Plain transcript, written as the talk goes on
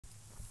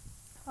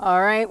All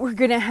right, we're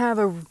gonna have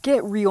a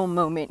get real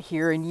moment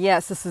here. And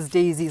yes, this is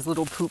Daisy's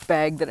little poop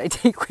bag that I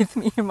take with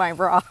me in my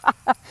bra.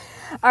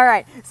 All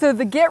right, so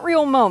the get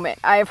real moment.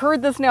 I have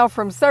heard this now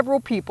from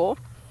several people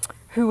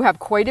who have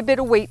quite a bit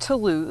of weight to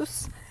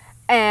lose,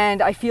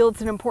 and I feel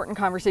it's an important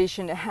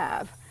conversation to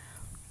have.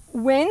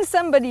 When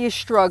somebody is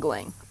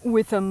struggling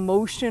with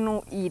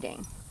emotional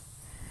eating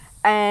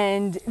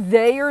and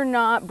they are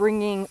not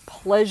bringing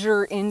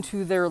pleasure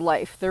into their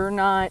life, they're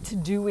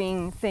not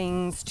doing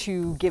things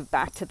to give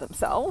back to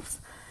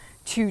themselves,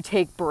 to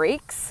take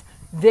breaks,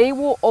 they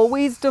will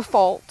always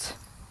default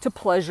to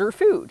pleasure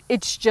food.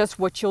 It's just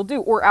what you'll do,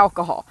 or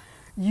alcohol.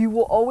 You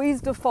will always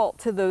default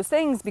to those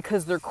things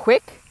because they're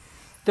quick,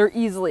 they're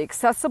easily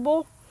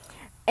accessible.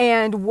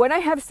 And what I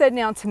have said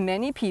now to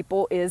many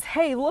people is,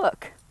 hey,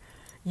 look,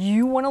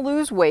 you want to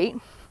lose weight.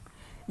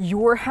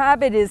 Your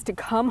habit is to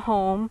come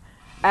home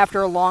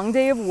after a long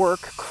day of work,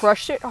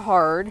 crush it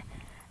hard,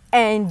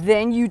 and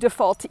then you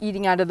default to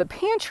eating out of the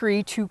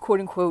pantry to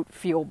quote unquote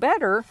feel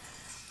better.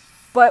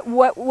 But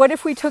what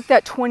if we took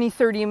that 20,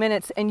 30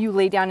 minutes and you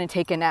lay down and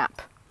take a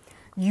nap?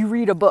 You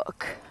read a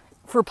book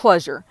for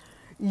pleasure.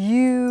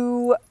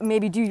 You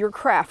maybe do your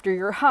craft or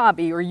your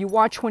hobby, or you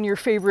watch one of your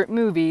favorite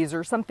movies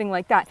or something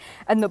like that.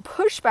 And the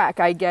pushback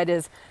I get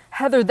is,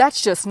 Heather,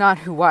 that's just not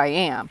who I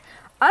am.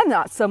 I'm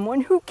not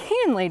someone who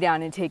can lay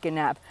down and take a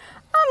nap.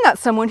 I'm not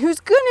someone who's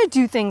gonna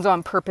do things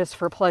on purpose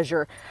for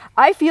pleasure.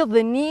 I feel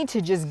the need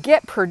to just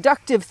get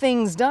productive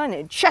things done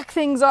and check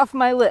things off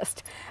my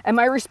list. And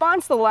my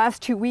response the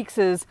last 2 weeks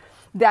is,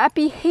 that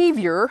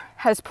behavior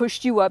has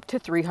pushed you up to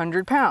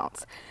 300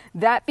 pounds.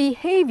 That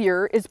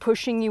behavior is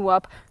pushing you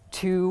up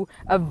to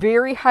a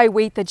very high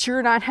weight that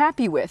you're not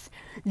happy with.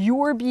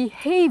 Your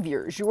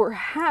behaviors, your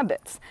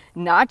habits,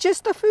 not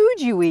just the food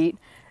you eat,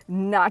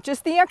 not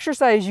just the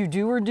exercise you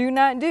do or do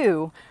not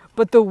do,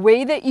 but the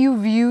way that you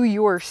view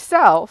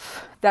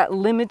yourself, that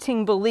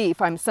limiting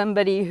belief, I'm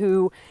somebody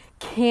who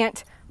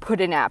can't put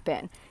a nap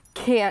in,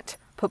 can't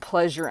put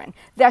pleasure in.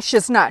 That's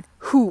just not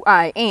who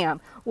I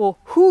am. Well,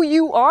 who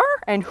you are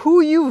and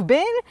who you've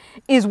been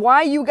is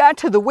why you got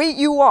to the weight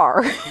you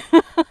are.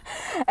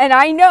 And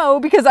I know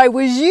because I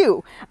was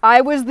you.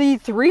 I was the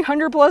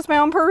 300 plus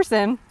pound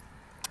person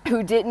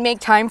who didn't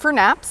make time for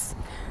naps,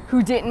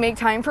 who didn't make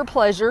time for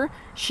pleasure.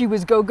 She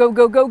was go, go,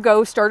 go, go,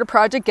 go, start a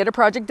project, get a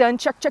project done,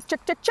 check, check,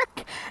 check, check,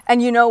 check.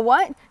 And you know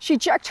what? She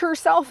checked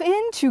herself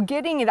into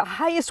getting the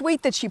highest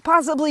weight that she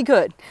possibly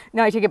could.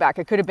 Now I take it back,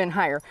 it could have been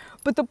higher.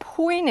 But the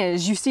point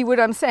is, you see what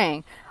I'm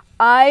saying?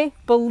 I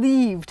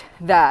believed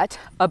that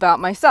about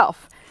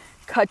myself.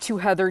 Cut to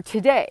Heather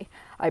today.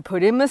 I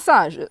put in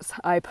massages,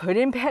 I put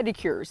in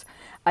pedicures,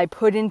 I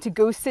put in to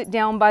go sit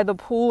down by the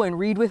pool and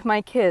read with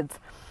my kids.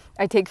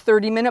 I take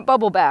 30-minute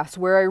bubble baths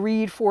where I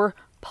read for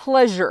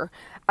pleasure.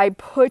 I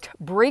put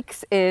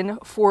breaks in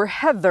for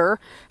Heather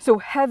so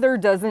Heather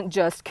doesn't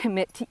just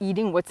commit to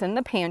eating what's in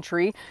the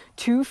pantry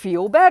to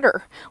feel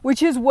better,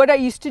 which is what I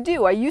used to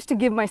do. I used to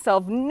give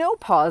myself no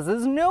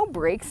pauses, no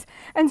breaks,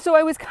 and so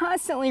I was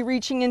constantly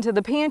reaching into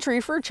the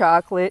pantry for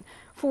chocolate,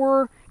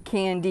 for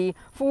candy,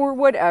 for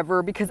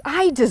whatever, because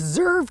I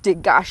deserved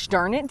it, gosh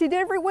darn it. Did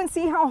everyone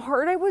see how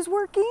hard I was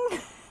working?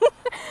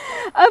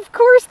 Of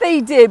course they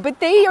did, but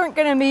they aren't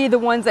going to be the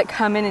ones that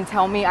come in and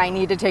tell me I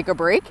need to take a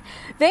break.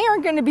 They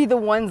aren't going to be the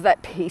ones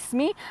that pace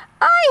me.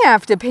 I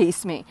have to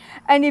pace me.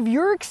 And if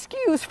your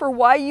excuse for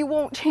why you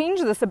won't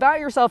change this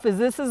about yourself is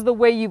this is the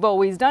way you've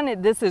always done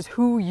it, this is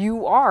who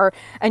you are,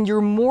 and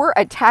you're more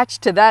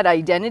attached to that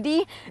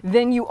identity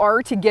than you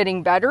are to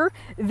getting better,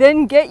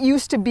 then get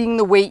used to being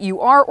the weight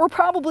you are, or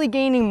probably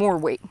gaining more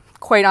weight,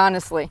 quite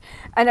honestly.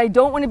 And I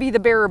don't want to be the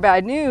bearer of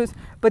bad news,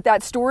 but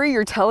that story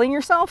you're telling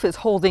yourself is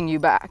holding you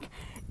back.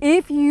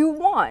 If you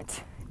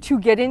want to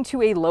get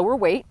into a lower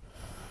weight,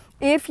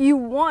 if you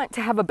want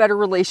to have a better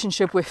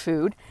relationship with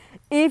food,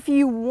 if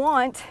you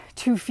want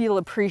to feel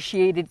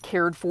appreciated,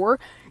 cared for,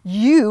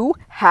 you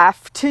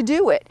have to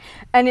do it.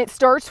 And it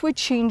starts with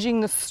changing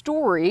the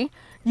story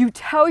you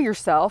tell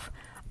yourself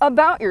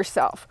about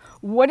yourself.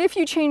 What if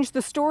you change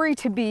the story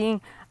to being,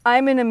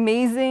 I'm an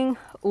amazing,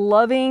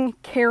 loving,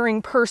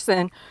 caring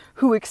person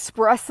who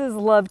expresses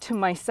love to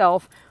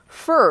myself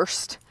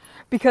first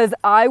because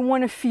I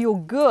want to feel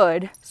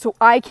good so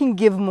I can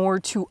give more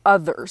to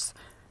others.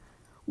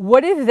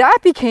 What if that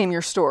became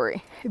your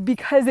story?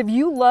 Because if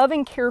you love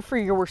and care for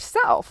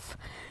yourself,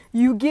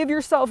 you give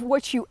yourself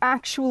what you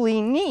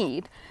actually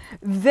need,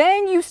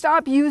 then you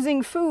stop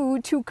using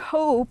food to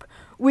cope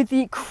with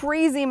the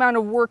crazy amount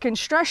of work and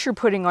stress you're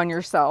putting on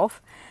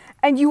yourself,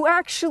 and you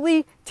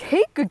actually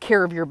take good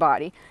care of your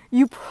body.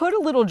 You put a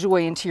little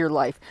joy into your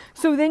life,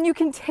 so then you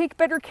can take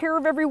better care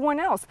of everyone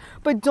else.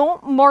 But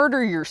don't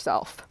martyr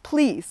yourself,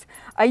 please.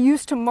 I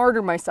used to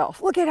martyr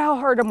myself. Look at how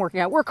hard I'm working.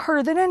 I work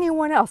harder than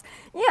anyone else.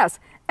 Yes,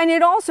 and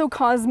it also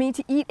caused me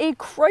to eat a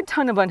crud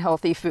ton of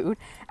unhealthy food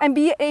and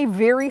be a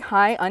very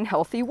high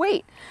unhealthy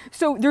weight.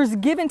 So there's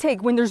give and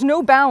take. When there's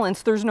no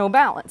balance, there's no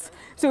balance.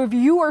 So if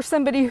you are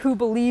somebody who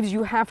believes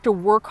you have to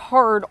work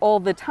hard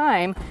all the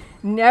time,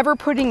 never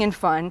putting in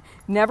fun,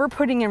 never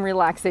putting in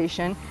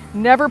relaxation,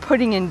 never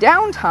putting in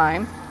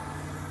downtime,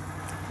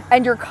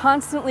 and you're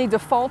constantly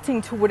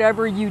defaulting to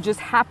whatever you just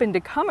happen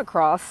to come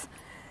across,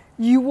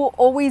 you will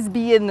always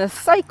be in this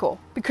cycle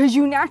because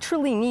you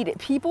naturally need it.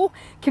 People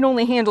can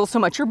only handle so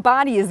much. Your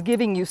body is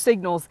giving you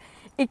signals.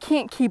 It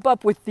can't keep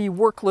up with the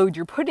workload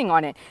you're putting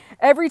on it.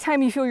 Every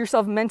time you feel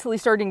yourself mentally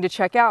starting to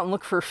check out and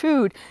look for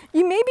food,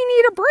 you maybe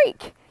need a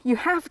break. You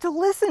have to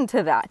listen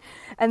to that.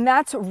 And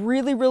that's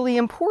really, really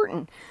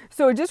important.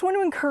 So I just want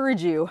to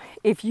encourage you,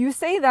 if you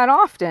say that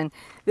often,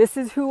 this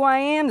is who I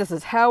am, this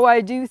is how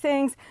I do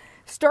things,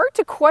 start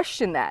to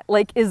question that.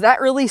 Like, is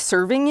that really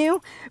serving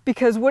you?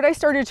 Because what I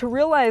started to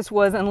realize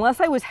was, unless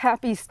I was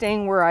happy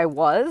staying where I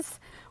was,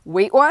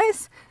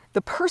 weight-wise,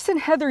 the person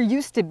Heather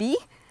used to be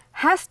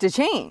has to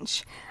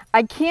change.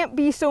 I can't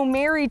be so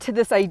married to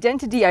this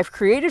identity I've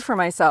created for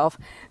myself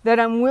that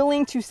I'm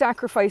willing to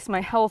sacrifice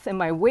my health and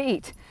my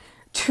weight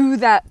to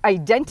that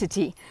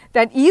identity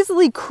that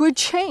easily could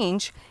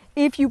change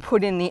if you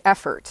put in the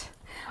effort.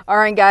 All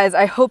right, guys,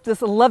 I hope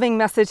this loving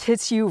message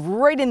hits you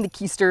right in the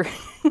keister.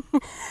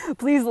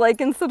 Please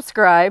like and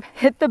subscribe,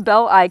 hit the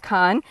bell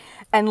icon,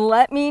 and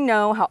let me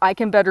know how I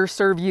can better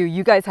serve you.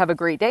 You guys have a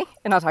great day,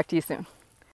 and I'll talk to you soon.